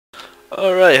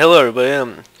Alright, hello everybody,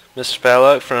 I'm Mr.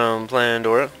 Padlock from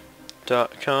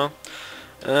Planandora.com,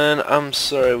 and I'm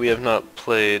sorry we have not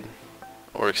played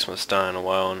Orcs Must Die in a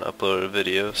while and uploaded a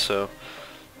video, so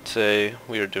today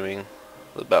we are doing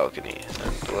the balcony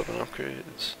and 11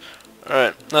 upgrades.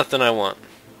 Alright, nothing I want.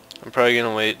 I'm probably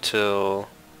gonna wait till,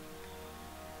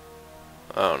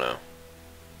 I don't know,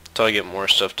 till I get more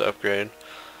stuff to upgrade,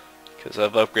 because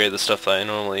I've upgraded the stuff that I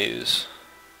normally use.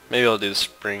 Maybe I'll do the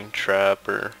spring trap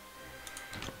or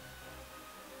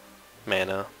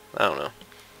mana, I don't know.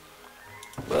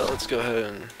 Well, let's go ahead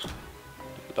and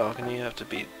the balcony. Have to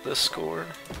beat this score,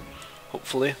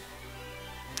 hopefully.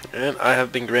 And I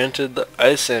have been granted the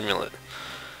ice amulet.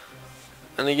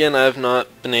 And again, I have not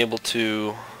been able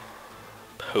to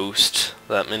post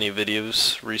that many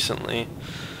videos recently,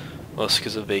 mostly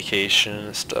because of vacation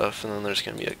and stuff, and then there's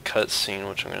going to be a cutscene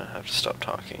which I'm going to have to stop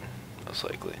talking, most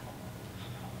likely.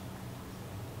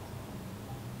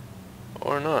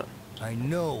 Or not. I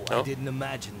know. No? I didn't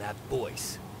imagine that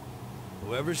voice.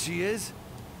 Whoever she is,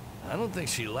 I don't think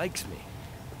she likes me.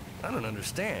 I don't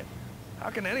understand.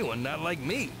 How can anyone not like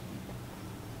me?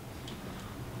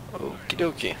 Okie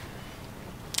dokie.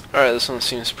 Alright, this one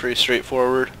seems pretty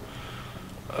straightforward.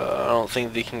 I don't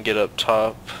think they can get up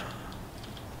top.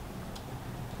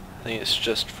 I think it's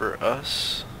just for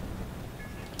us.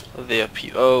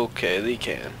 Okay, they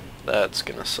can. That's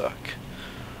gonna suck.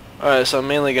 Alright, so I'm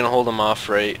mainly going to hold them off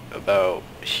right about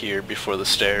here before the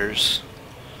stairs.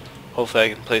 Hopefully I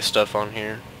can place stuff on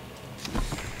here.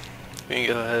 We can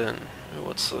go ahead and... Ooh,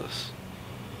 what's this?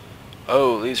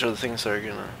 Oh, these are the things that are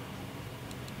going to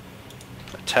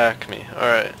attack me.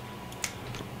 Alright.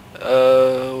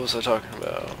 What was I talking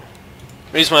about?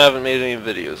 Reason why I haven't made any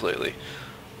videos lately.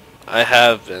 I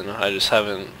have been, I just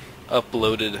haven't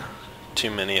uploaded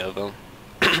too many of them.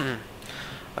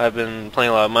 I've been playing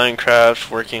a lot of Minecraft,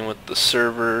 working with the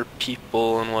server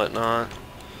people and whatnot.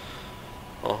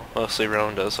 Well, mostly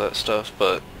Rowen does that stuff,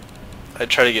 but I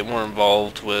try to get more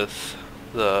involved with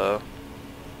the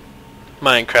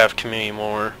Minecraft community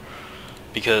more,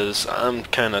 because I'm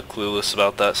kind of clueless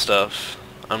about that stuff.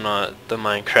 I'm not the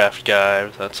Minecraft guy,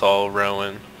 that's all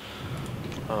Rowen.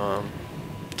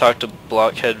 Talked to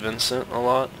Blockhead Vincent a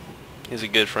lot. He's a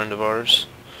good friend of ours.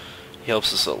 He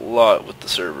helps us a lot with the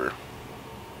server.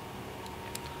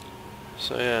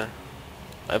 So yeah,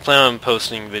 I plan on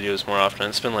posting videos more often.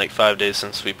 It's been like 5 days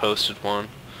since we posted one.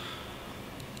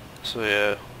 So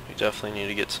yeah, we definitely need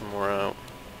to get some more out.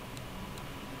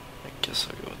 I guess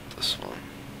I'll go with this one.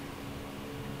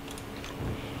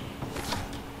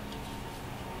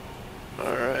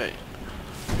 Alright.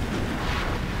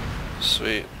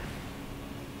 Sweet.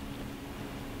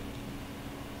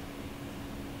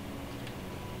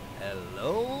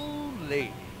 Hello,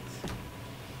 ladies.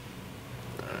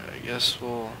 I guess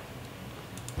we'll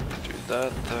do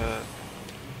that.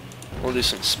 We'll do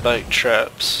some spike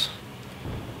traps.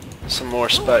 Some more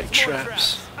spike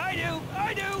traps. I do.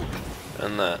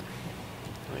 And that.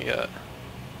 We got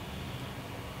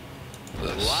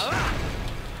this. Voila.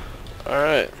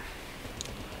 Alright.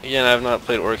 Again, I have not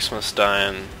played Orcs Must Die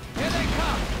in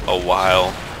a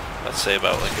while. I'd say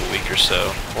about like a week or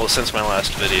so. Well, since my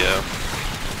last video.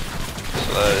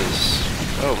 So that is...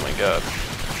 Oh my god.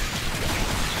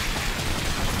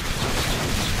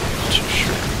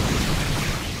 Sure.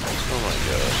 Oh my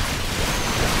god.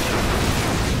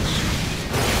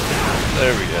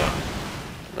 There we go.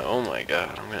 No, oh my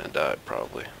god, I'm gonna die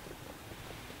probably.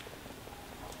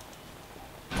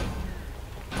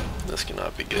 This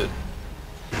cannot be good.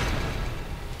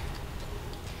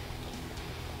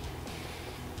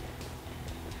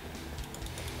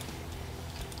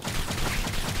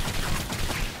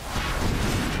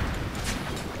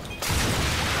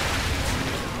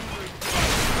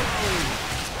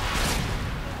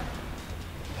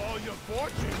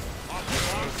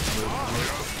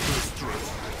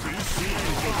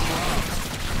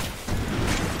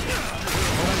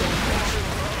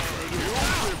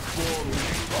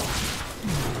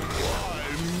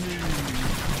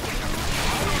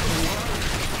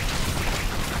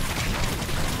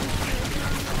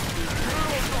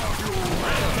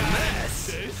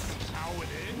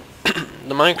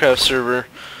 The Minecraft server,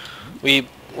 we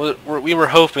were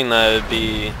hoping that it would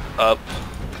be up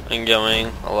and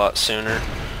going a lot sooner,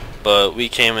 but we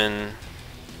came in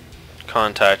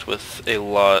contact with a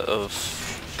lot of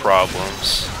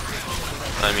problems.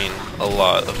 I mean, a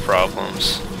lot of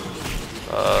problems.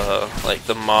 Like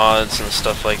the mods and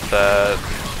stuff like that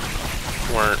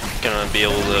weren't gonna be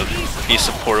able to be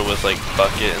supported with like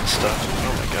bucket and stuff.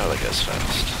 Oh my god, that guy's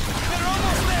fast.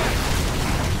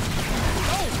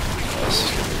 This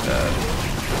is gonna be bad.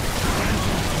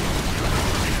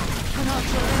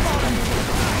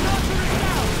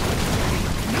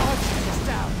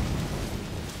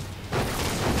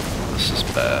 This is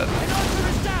bad.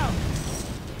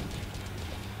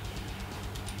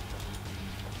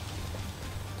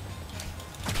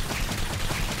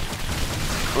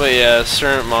 But yeah,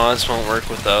 certain mods won't work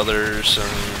with others,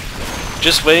 and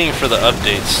just waiting for the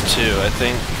updates too. I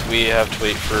think we have to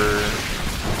wait for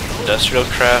Industrial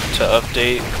Craft to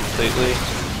update completely.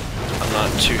 I'm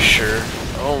not too sure.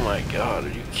 Oh my god, are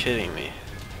you kidding me?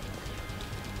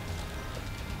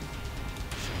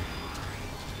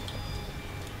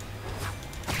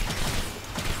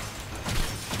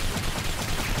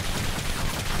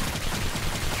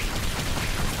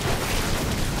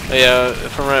 But yeah,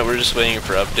 if I'm right, we're just waiting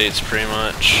for updates pretty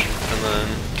much, and then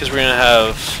because we're gonna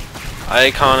have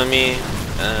economy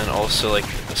and also like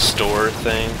a store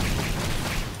thing,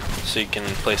 so you can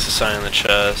place a sign in the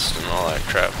chest and all that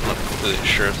crap. I'm not completely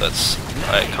sure if that's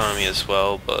economy as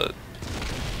well, but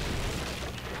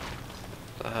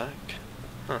the heck,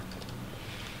 huh?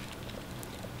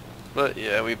 But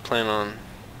yeah, we plan on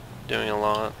doing a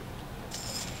lot.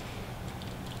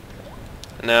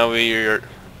 And now we're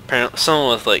apparently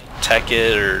someone with like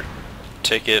Ticket or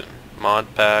Ticket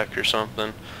mod pack or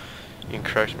something. You can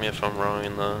correct me if I'm wrong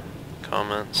in the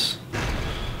comments.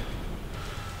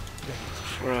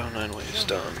 4 out of 9 waves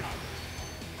done.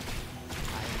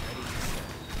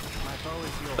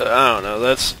 But I don't know,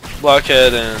 that's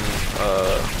Blockhead and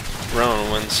Rowen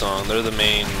Windsong. They're the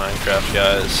main Minecraft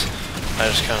guys. I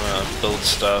just kind of build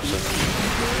stuff and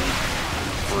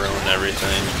ruin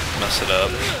everything, mess it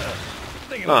up.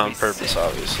 Not on purpose,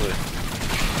 obviously.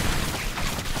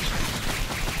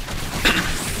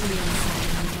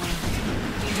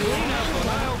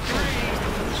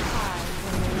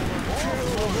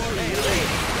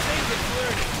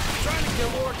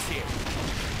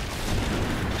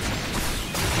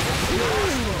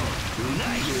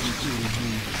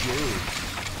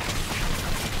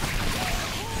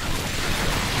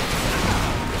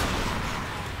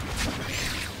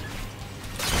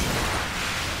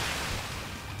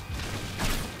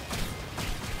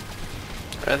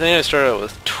 I think I started out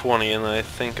with 20 and I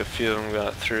think a few of them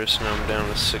got through, so now I'm down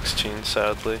to 16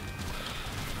 sadly.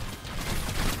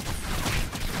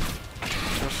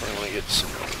 Definitely want to get some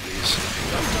more of these.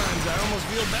 Sometimes I almost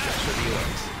feel bad for the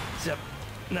orcs. Except,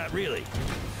 not really.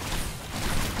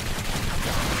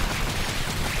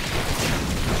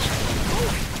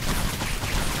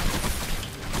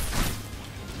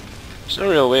 There's no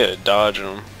real way to dodge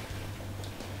them.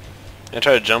 I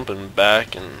tried jumping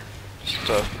back and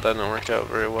stuff, but that didn't work out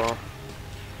very well.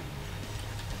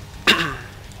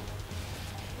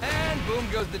 And boom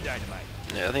goes the dynamite.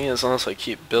 Yeah, I think as long as I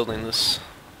keep building this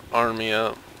army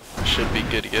up, I should be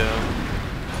good to go.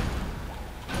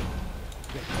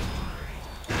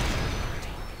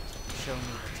 Show me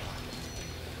the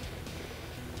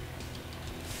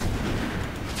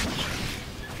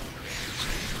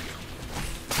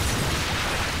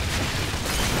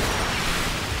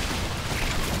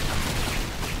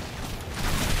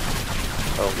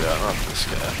Oh god, not this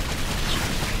guy.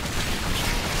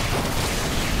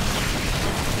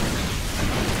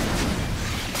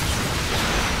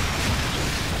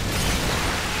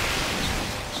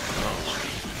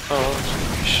 Oh,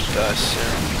 you should die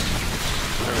soon.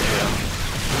 There we go.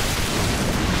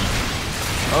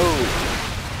 Oh!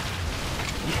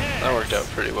 Yes. That worked out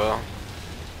pretty well.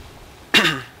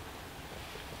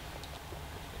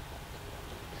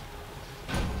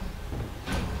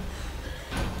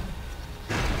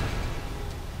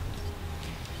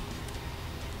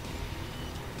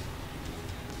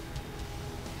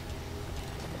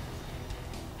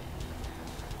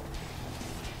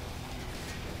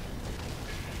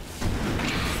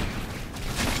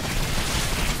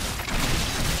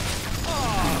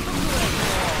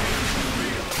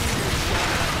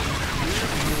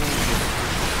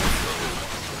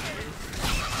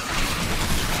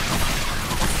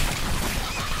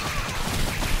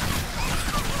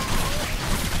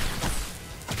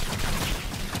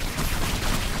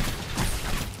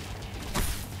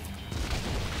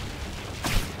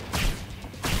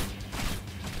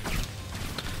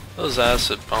 Those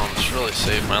acid bombs really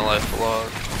saved my life a lot.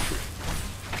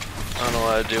 I don't know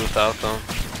what I'd do without them.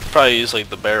 Probably use like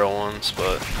the barrel ones,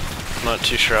 but I'm not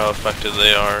too sure how effective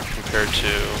they are compared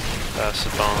to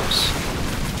acid bombs.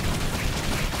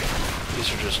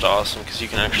 These are just awesome because you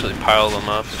can actually pile them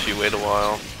up if you wait a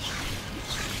while.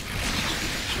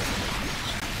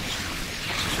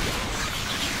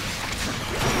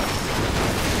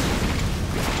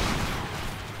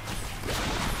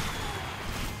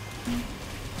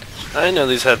 I didn't know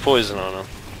these had poison on them.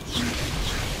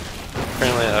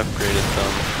 Apparently I upgraded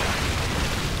them.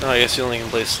 Oh, I guess you only can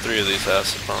place 3 of these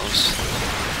acid bombs.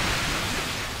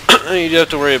 You do have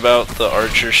to worry about the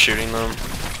archers shooting them,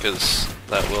 because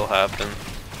that will happen.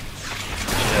 If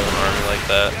you have an army like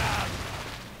that.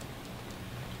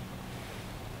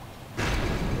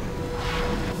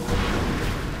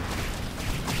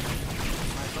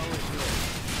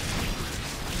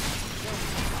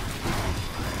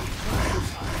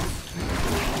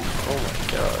 Oh my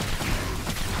god.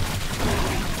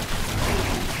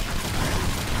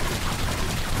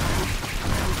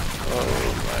 Oh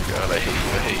my god, I hate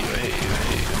you, I hate you, I hate you, I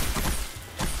hate you.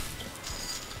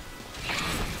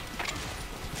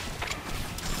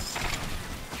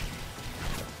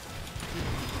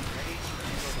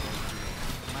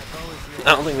 I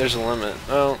don't think there's a limit.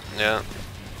 Oh, yeah.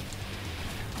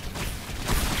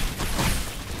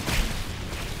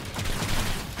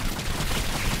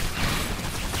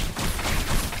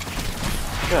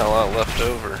 Got a lot left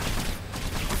over.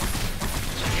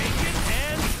 Shaken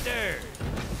and stirred.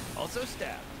 Also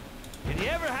stabbed. Can you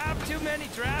ever have too many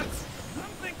traps? I'm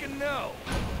thinking no.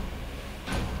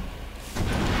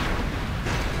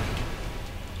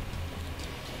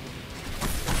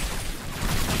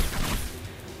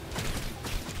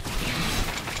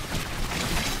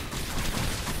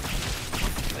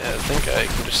 Yeah, I think I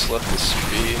can just let this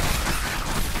be.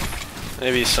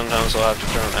 Maybe sometimes I'll have to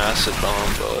throw an acid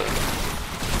bomb, but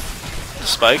the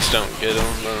spikes don't get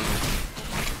them, then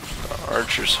the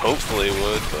archers hopefully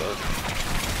would, but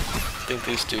I think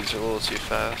these dudes are a little too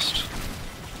fast.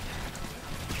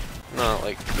 Not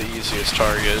like the easiest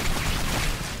target.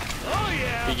 Oh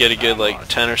yeah. You get a good like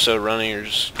 10 or so running, you're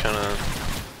just kind of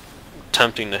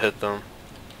tempting to hit them.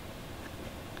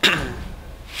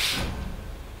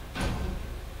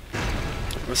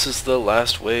 This is the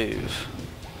last wave.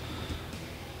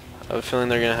 I have a feeling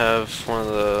they're gonna have one of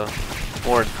the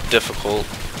more difficult,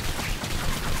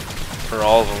 or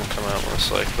all of them come out most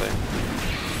likely.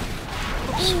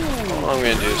 So all I'm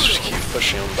gonna do is just keep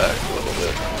pushing them back a little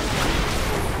bit.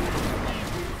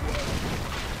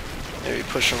 Maybe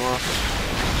push them off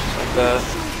like that.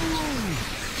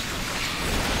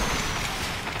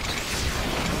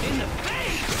 In the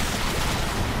face.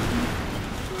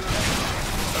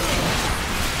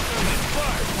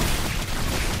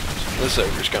 This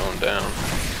ogre's going down.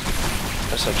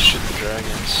 I just have to shoot the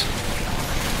dragons.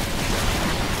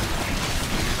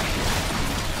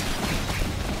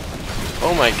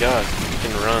 Oh my god, you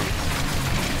can run.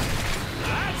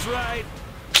 That's right.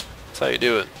 That's how you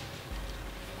do it.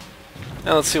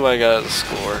 Now let's see what I got as a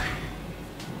score.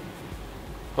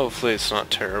 Hopefully it's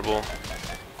not terrible.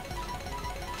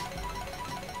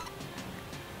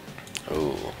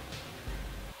 Oh.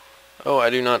 Oh, I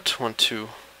do not want to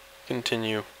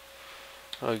continue.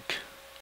 Ugh.